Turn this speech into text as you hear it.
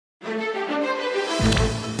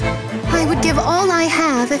give all I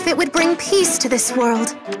have if it would bring peace to this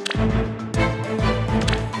world.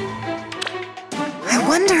 I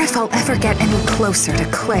wonder if I'll ever get any closer to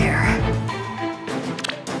Clair.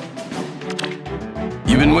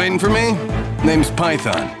 You been waiting for me? Name's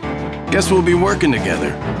Python. Guess we'll be working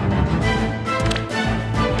together.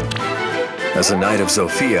 As a Knight of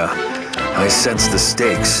Sophia, I sense the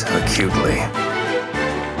stakes acutely.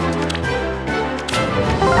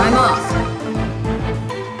 I'm off.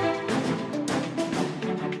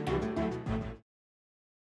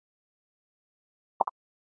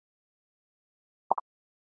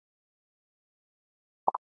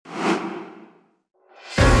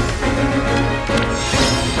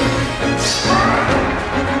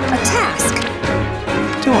 A task.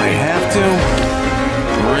 Do I have to?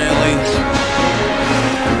 Really?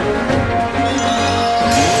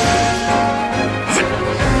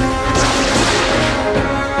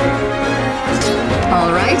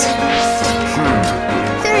 All right.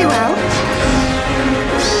 Very well.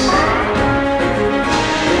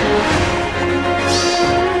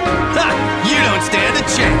 Ha! You don't stand a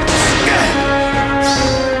chance!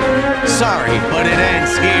 Sorry, but it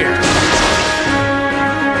ends here.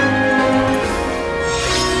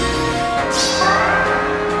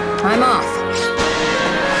 I'm off.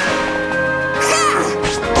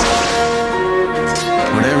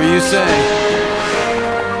 Whatever you say.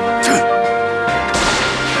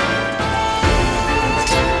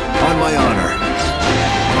 On my honor.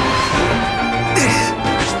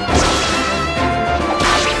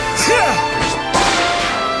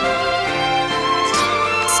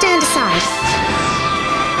 Stand aside.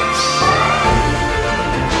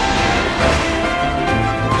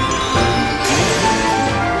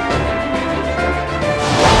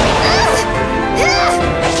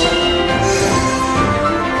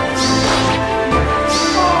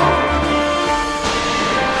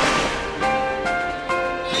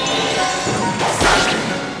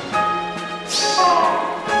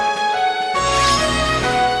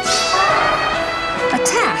 A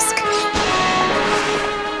task.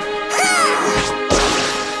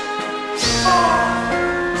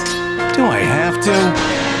 Do I have to?